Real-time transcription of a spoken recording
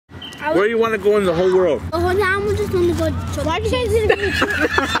Where do you want to go in the whole world? Oh, now I'm just going to go to why do you guys didn't give me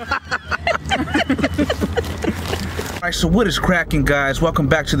Alright, so what is cracking, guys? Welcome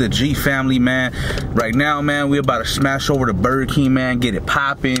back to the G family, man. Right now, man, we're about to smash over to Burger King, man, get it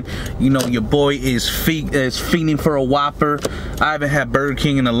popping. You know, your boy is fiending for a Whopper. I haven't had Burger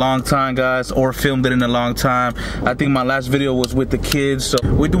King in a long time, guys, or filmed it in a long time. I think my last video was with the kids, so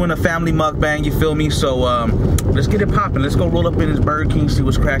we're doing a family mukbang, you feel me? So let's get it popping. Let's go roll up in this Burger King, see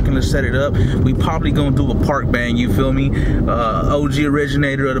what's cracking. Let's set it up. We probably gonna do a park bang, you feel me? OG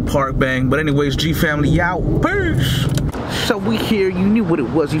originator of the park bang. But anyways, G family out. Peace. So we here, you knew what it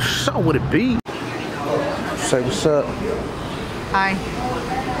was, you saw what it be. Say what's up. Hi.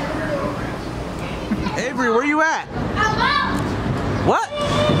 Avery, where you at? What?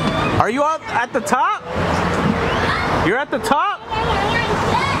 Are you up at the top? You're at the top?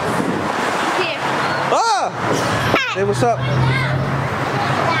 Oh! Say what's up.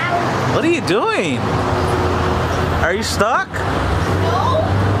 What are you doing? Are you stuck? No.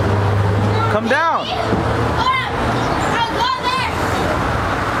 Come down.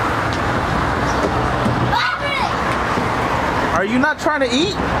 Are you not trying to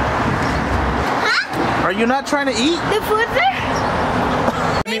eat? Huh? Are you not trying to eat? The food there?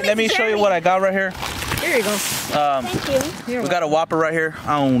 Let me show you what I got right here. Here you go. Thank you. We got a Whopper right here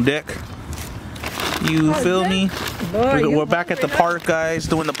on deck. You feel me? Boy, We're back at the park, guys,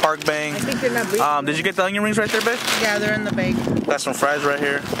 doing the park bang. I think you're not breathing. Did you get the onion rings right there, babe? Yeah, they're in the bag. Got some fries right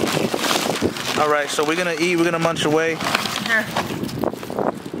here. All right, so we're gonna eat. We're gonna munch away. Here.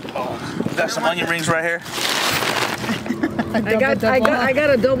 We got some onion rings right here. I got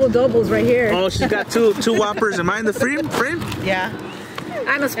a doubles right here. Oh, she's got two Whoppers. Am I in the frame? Yeah.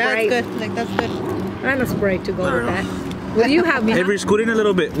 I'm a Sprite. That's good. Like, that's good. I'm a Sprite to go with that. Will you have me? Avery, scoot in a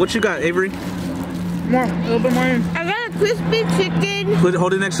little bit. What you got, Avery? More. A little bit more. I got a crispy chicken.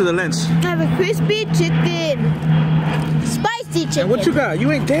 Hold it next to the lens. I have a crispy chicken. Spicy chicken. And what you got?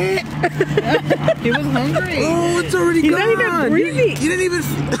 You ain't dead. He was hungry. Oh, it's already He's gone. not even breathing. You didn't even...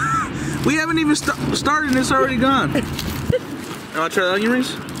 We haven't even started and it's already gone. Want to try the onion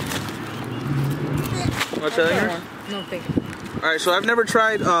rings? Want to try the onion rings? No, thank you. Alright, so I've never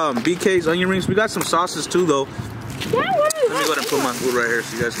tried BK's onion rings. We got some sauces too, though. Yeah, Let me go ahead and put my food right here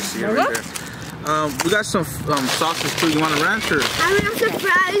so you guys can see it right there. We got some sauces too. You want a ranch or? I have some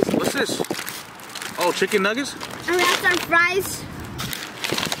fries. What's this? Oh, chicken nuggets? I have some fries.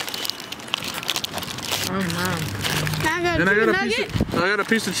 Oh, man. Then I got a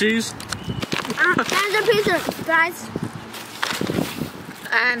piece of cheese. And a piece of fries.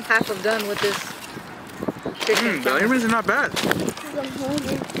 And half of done with this chicken. The onion rings are not bad.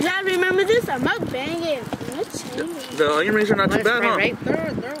 Yeah, remember this? I'm not banging. The onion rings are not too bad, huh? Right?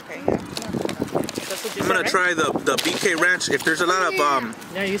 They're okay, yeah. I'm gonna try the BK ranch. If there's a lot of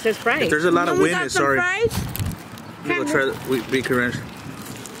No, you said Sprite. if there's a lot of wind, it's sorry. Fries? I'm gonna try the BK ranch.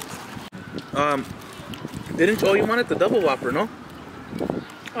 You wanted the double Whopper, no? Oh,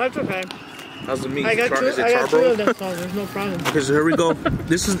 that's okay. How's the meat? I got two of them, so there's no problem. Okay, so here we go.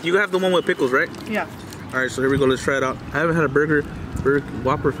 You have the one with pickles, right? Yeah. All right, so here we go. Let's try it out. I haven't had a burger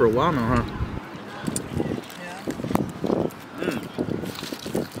Whopper for a while now, huh?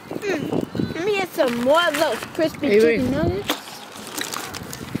 Let me get some more of those crispy chicken nuggets.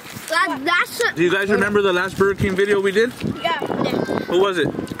 Do you guys remember the last Burger King video we did? Yeah. Who was it?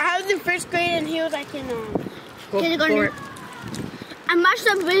 I was in first grade and he was like in kindergarten. I watched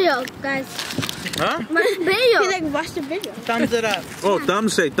the video, guys. Huh? Watch the video. He like watched the video. Thumbs it up. Oh,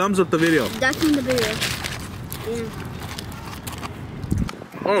 thumbs up the video. That's in the video. Yeah.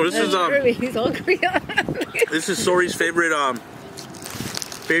 Oh, this is He's hungry. this is Sori's favorite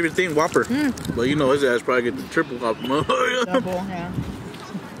thing, Whopper. But you know his ass probably get the triple Whopper. Double, yeah.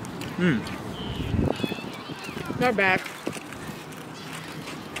 Not bad.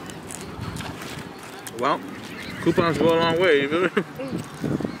 Well, coupons go a long way.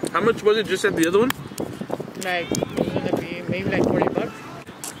 How much was it just at the other one? Like, it's gonna be maybe like $40.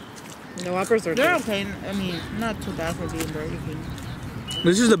 The Whoppers are They're okay. I mean, not too bad for being Burger King.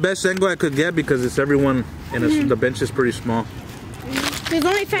 This is the best angle I could get because it's everyone and the bench is pretty small. There's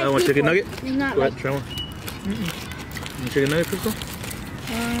only 5 people. Want chicken nugget? It's not Go like... ahead, try one. Chicken nugget, Crystal?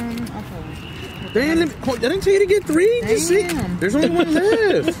 I'll try one. Damn, I didn't tell you to get 3. Just see. There's only one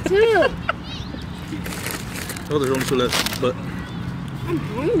left. 2. Oh, there's only 2 left, but... I'm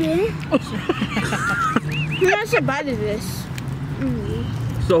hungry. Who else should buy this?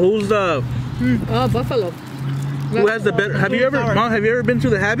 So who's the... Oh, Buffalo. Who has the better... Mom, have you ever been to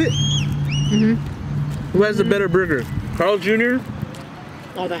the Habit? Who has the better burger? Carl Jr.?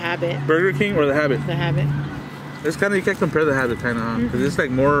 Oh, the Habit. Burger King or the Habit? The Habit. It's kind of, you can't compare the habit kind of, because it's like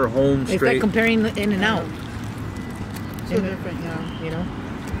more home straight. It's like comparing In and Out. So different, yeah. You know?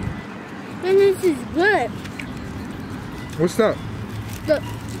 And this is good. What's that? The,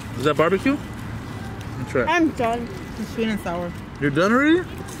 Is that barbecue? Let's try it. I'm done. It's sweet and sour. You're done already?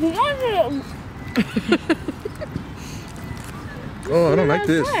 Oh, I don't like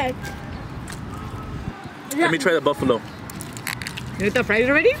this. Let me try the buffalo. You ate the fries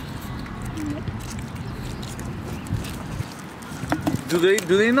already? Do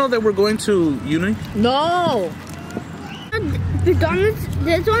they know that we're going to uni? No. McDonald's,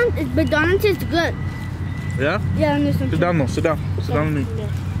 this one, McDonald's is good. Yeah? Yeah, and this one. Sit down, no. Sit down. Sit down with me.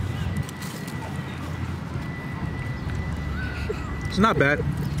 It's not bad.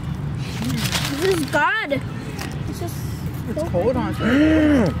 This is God. It's just It's cold on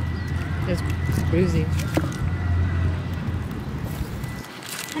it. It's crazy.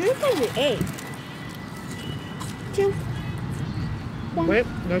 How many times we ate? 2. 1. Wait,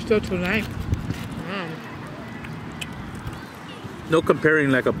 there's still tonight. No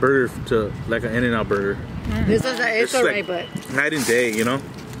comparing like a burger to like an In-N-Out burger. This is it's alright, like but night and day, you know?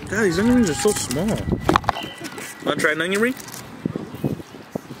 God, these onion rings are so small. Wanna try an onion ring?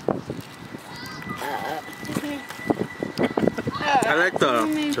 I like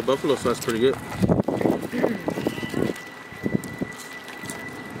the buffalo sauce pretty good.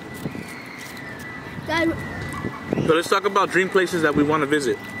 God, So let's talk about dream places that we want to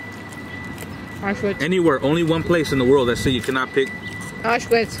visit. Auschwitz. Anywhere, only one place in the world that say you cannot pick.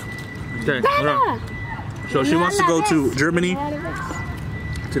 Auschwitz. Okay, hold on. So she wants to go to Germany.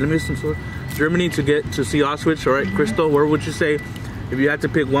 Germany to get to see Auschwitz. All right, Crystal, where would you say if you had to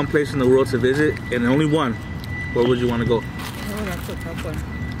pick one place in the world to visit and only one? Where would you want to go? Oh, that's a tough one.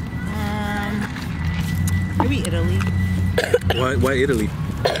 Maybe Italy. Why Italy?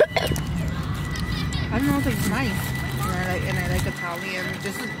 I don't know if it's nice. And I like Italian.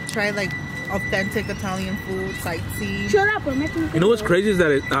 Just to try like authentic Italian food, sightsee. shut up, we're making. You know what's crazy is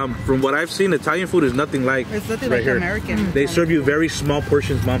that from what I've seen, Italian food is nothing like It's nothing right like here. American. They serve you very small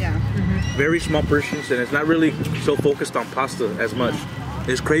portions, Mom. Yeah. Very small portions, and it's not really so focused on pasta as much.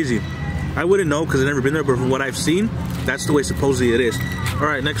 It's crazy. I wouldn't know because I've never been there, but from what I've seen, that's the way supposedly it is. All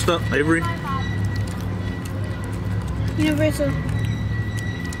right, next up, Avery. Universal.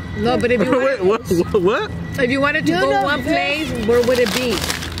 No, but if you Wait, wanted, what? if you wanted to go one place, where would it be?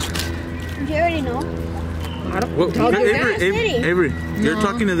 You already know. I don't What? tell you Avery, that. Avery, you're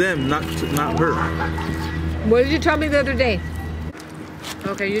talking to them, not her. What did you tell me the other day?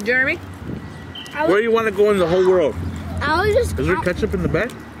 Okay, you Jeremy? Where do you want to go in the whole world? I was just. Is there ketchup in the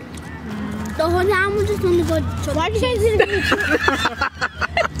bag? The whole time we just want to go. Why did you guys didn't give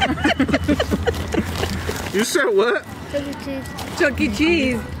me You said what? Chuck E. Cheese? Chuck E.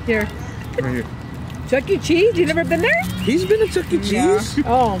 Cheese. Here. Right here. Chuck E. Cheese? You never been there? He's been to Chuck E. Cheese?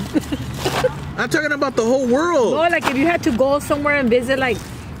 Oh. I'm talking about the whole world. No, like if you had to go somewhere and visit like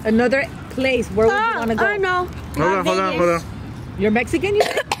another place, where would you want to go? I know. Hold on. You're Mexican, you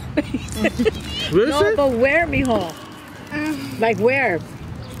said? What is No, it? but where, mijo? Like where?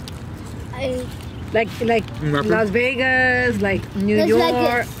 Like Nothing. Las Vegas, like New It's York.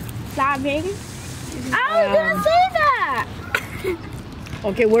 like Las Vegas. I was gonna say that.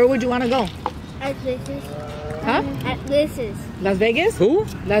 Okay, where would you want to go? At Lizz's. Huh? At Lizz's. Las Vegas? Who?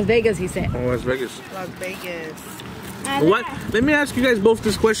 Las Vegas, he said. Oh, Las Vegas. Las Vegas. What? Let me ask you guys both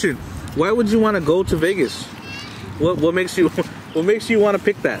this question. Why would you want to go to Vegas? What makes you want to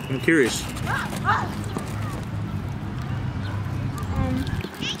pick that? I'm curious.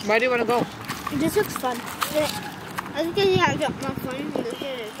 Why do you want to go? This looks fun. I think I got more fun.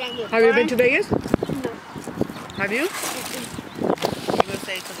 Have you been to Vegas? No. Have you? You would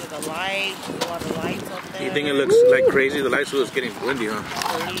say because of the lights, a lot of lights up there. You think it looks like crazy? The lights was getting windy, huh?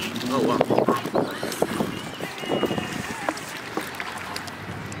 Oh wow.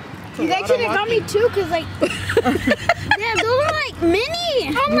 You guys should have got me too, cause like, yeah, those are like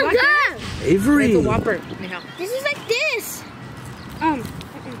mini. Oh my god. Avery. It's a Whopper. Anyhow. This is like this.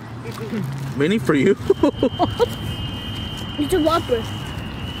 Mini for you? It's a Whopper.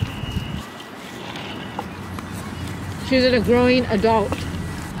 She's a growing adult.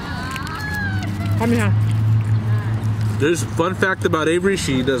 How many? There's a fun fact about Avery.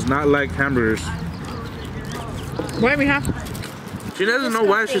 She does not like hamburgers. Why we have? She doesn't know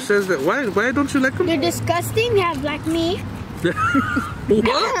why she says that. Why don't you like them? They're disgusting. They have black meat.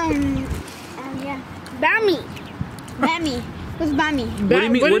 What? Yeah. Bami. Bami. What's bami? What do you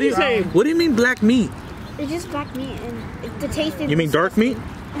mean? What did you say? What do you mean black meat? It's just black meat, and the taste is. You mean dark meat?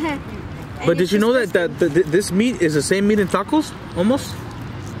 Uh-huh. But did you know that this meat is the same meat in tacos? Almost?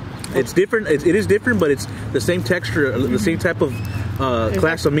 It's different. It is different, but it's the same texture, the same type of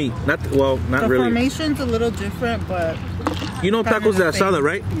class of meat. Not really. The formation's a little different, but you know tacos de asada,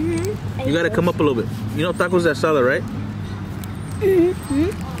 right? Mm-hmm. You gotta come up a little bit. You know tacos de asada, right?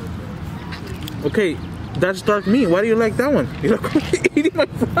 Mm-hmm. Okay, that's dark meat. Why do you like that one? You're like eating my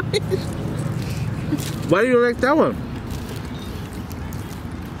fries. Why do you like that one?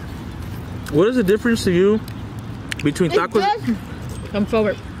 What is the difference to you between tacos? Come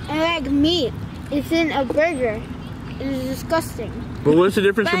forward. I like meat. It's in a burger. It's disgusting. But what's the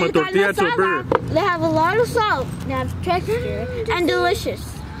difference from a But tortilla to a burger? They have a lot of salt. They have texture and delicious.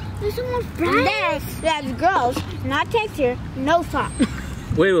 There's some more fries. And then they have gross, not texture, no salt.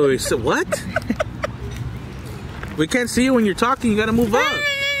 Wait. So what? We can't see you when you're talking. You gotta move on.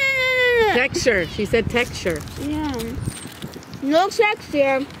 Texture. She said texture. Yeah. No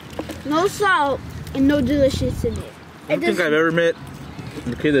texture, no salt, and no delicious in it. I don't think I've ever met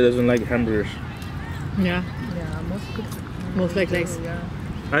a kid that doesn't like hamburgers. Yeah. yeah, Most like nice. Yeah.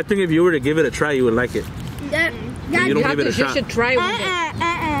 I think if you were to give it a try, you would like it. That, But you don't give it a You shot. should try one day.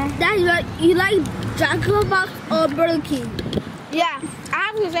 That you like Jockeys box or Burger King? Yeah,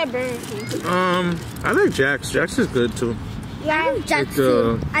 I would say Burger King. I like Jack's. Jack's is good too. Yeah, Like Jack's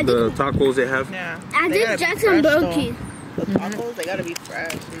the I tacos they have. Yeah. I They did gotta be Jack's fresh, and Burger though. King. The tacos, they gotta be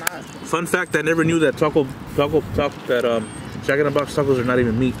fresh, not. Fun fact: I never knew that Jack in the Box tacos are not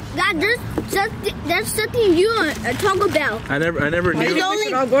even meat. God, there's something new on a Taco Bell. I never knew. We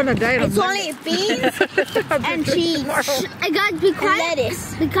should all go on a diet. It's only beans and cheese. I got be quiet.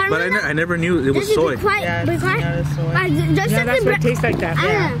 Lettuce. Be quiet. But I never knew it was Just soy. Be quiet. Yeah, Be quiet. yeah, it's soy. Just Yeah, that's what it tastes like that.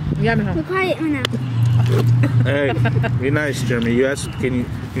 Yeah. Yeah, Be no. quiet, Anna. Hey, be nice, Jeremy. You asked, can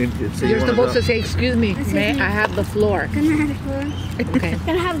you say You're you wanna supposed go? to say, excuse me, may I have the floor? Can I have the floor? Okay.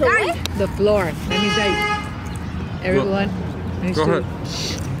 Can I have the what? The floor. Let me say, everyone. needs Go to- ahead.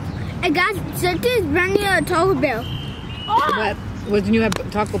 I got something brand new at Taco Bell. What did you have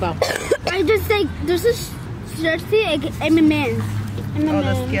Taco Bell? I just like there's this thirsty M&M's. Oh,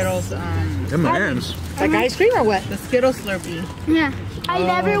 the Skittles, M&M's. Like ice cream or what? the Skittles Slurpee. Yeah. I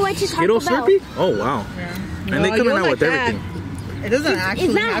never went to Taco Skittles Bell. Slurpee? Oh wow. Yeah. And they Oh, come you out like with that. everything. It doesn't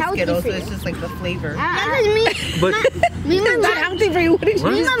actually not have healthy Skittles, for it's you. just like the flavor. Because me But and Not healthy for you. What did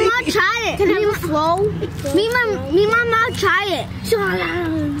What? me you and my mom tried it. Can I have a flow? Me and my mom tried it.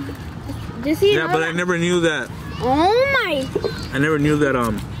 Just so you yeah, know but that. I never knew that. Oh my. I never knew that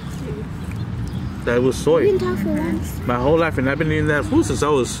that it was soy. We can talk for once. My whole life, and I've been eating that food since I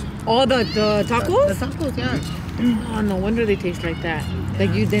was. Oh, the tacos? The tacos, yeah. Oh, no wonder they taste like that.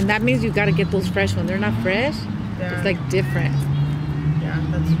 Like then that means you gotta get those fresh ones. They're not fresh. Yeah. It's like different. Yeah,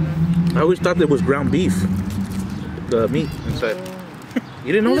 that's true. I always thought it was ground beef. The meat inside.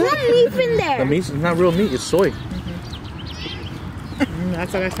 You didn't know There's that? no beef in The there. meat's not real meat. It's soy.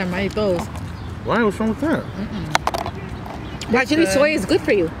 That's the last time I ate those. Why? What's wrong with that? But actually, soy is good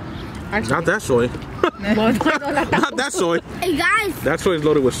for you. Actually. Not that soy. Well, Not that soy. Hey guys, That soy is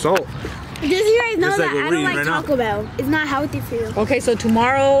loaded with salt. just so you guys know Just like that we're I don't reading like right now. Taco Bell. It's not healthy for you. Okay, so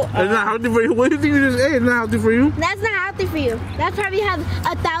tomorrow. It's not healthy for you. What do you think you just ate? It's not healthy for you. That's not healthy for you. That's probably have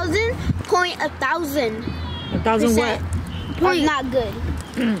 1,000 1,000 what? point not good.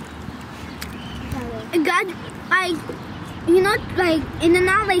 God, like, you know, like, in and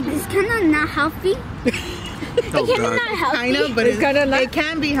out, like, it's kind of not healthy. Oh, It's kind of God. not healthy. Kind of, but It's kinda not- it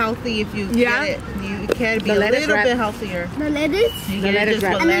can be healthy if you Yeah? get it. You can be The a lettuce little wrap. bit healthier. The lettuce You The get it lettuce just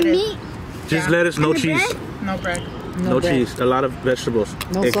wrap. with and the lettuce. meat. Just Yeah. lettuce, no and the cheese. bread. No bread. No bread. cheese. A lot of vegetables.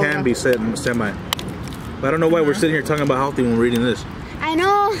 No It soda. can be semi. But I don't know why we're sitting here talking about healthy when we're reading this. I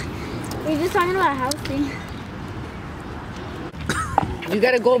know. We're just talking about healthy. You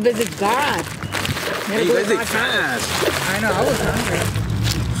gotta go visit God. Hey, you guys ate fast. I know, I was hungry.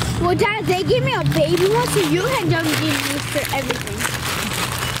 Well, Dad, they gave me a baby one, so you can just give me for everything.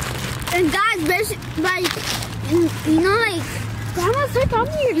 And guys, like, you know, like, Grandma, start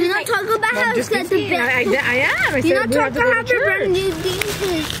talking to you. You know, talk about how I'm it's just like the kidding. I am. I You said know, we talk have to go about to how the brand church. new things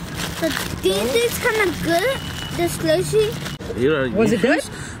is. The things is kind of good. The slushy. You know, Was it good?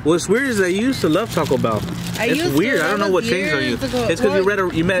 What's weird is that you used to love Taco Bell. It's used weird. to, I don't know that what was changed on you. years ago. It's because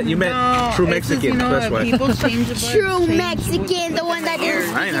Well, you met No, true it's just, Mexican. you know, That's why. people change the True change Mexican, the one that years.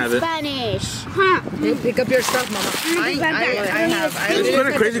 doesn't I ain't speak have it. Spanish. Huh? You pick up your stuff, Mama. I have. It's kind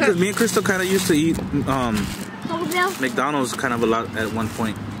of crazy because me and Crystal kind of used to eat Taco Bell. McDonald's kind of a lot at one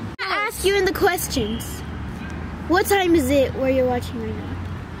point. I ask you in the questions. What time is it where you're watching right now?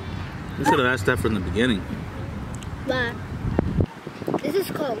 We should have asked that from the beginning. But this is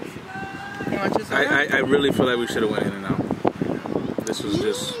close. You want your soda? I really feel like we should have went in and out. This was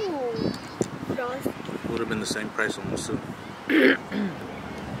just would have been the same price almost too.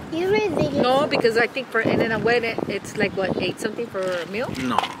 You really did. No, because I think for In-N-Out it's like what, 8 something for a meal?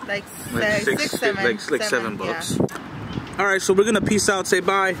 No. Like Six, seven. like $7. Yeah. All right, so we're gonna peace out. Say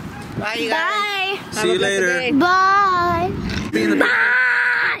bye. Bye, you guys. Bye. See you later. Bye. Be in the